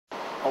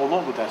Ao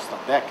longo desta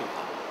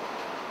década,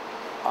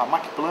 a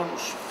MAC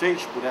Planos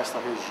fez por esta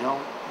região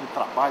um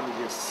trabalho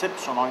de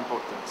excepcional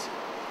importância.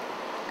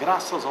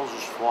 Graças aos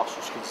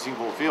esforços que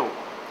desenvolveu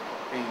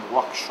em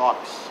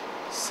workshops,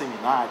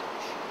 seminários,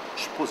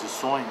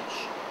 exposições,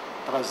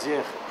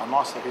 trazer à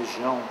nossa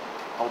região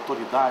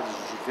autoridades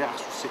de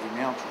diversos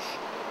segmentos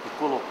e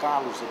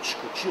colocá-los a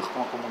discutir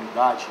com a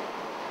comunidade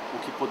o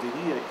que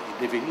poderia e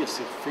deveria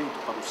ser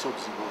feito para o seu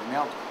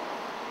desenvolvimento,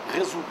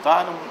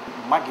 resultaram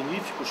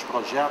magníficos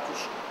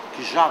projetos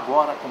que já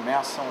agora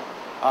começam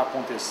a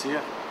acontecer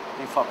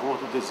em favor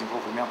do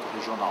desenvolvimento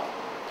regional.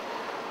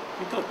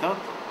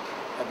 Entretanto,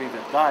 é bem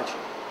verdade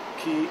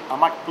que a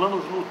MAC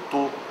Planos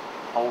lutou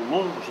ao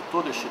longo de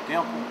todo este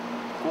tempo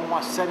com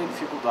uma séria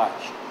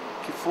dificuldade,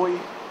 que foi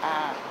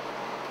a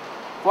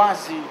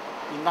quase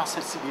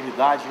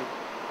inacessibilidade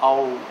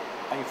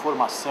à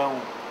informação,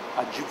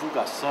 à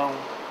divulgação,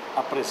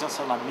 à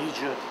presença na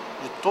mídia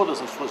de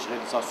todas as suas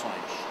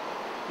realizações.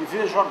 E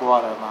vejo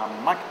agora na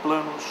MAC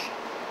Planos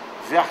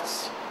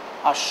verte-se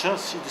a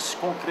chance de se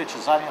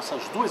concretizarem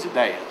essas duas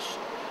ideias,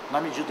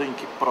 na medida em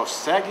que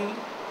prosseguem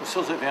os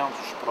seus eventos,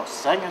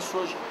 prosseguem as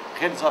suas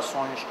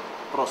realizações,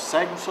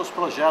 prosseguem os seus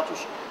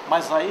projetos,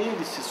 mas a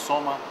ele se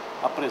soma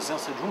a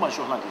presença de uma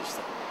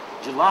jornalista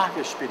de larga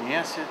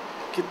experiência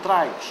que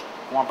traz,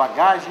 com a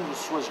bagagem de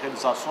suas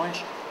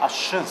realizações, a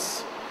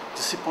chance de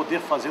se poder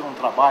fazer um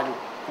trabalho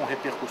com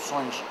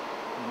repercussões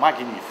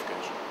magníficas.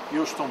 E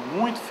eu estou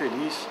muito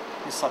feliz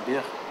em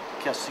saber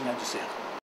que assim há de ser.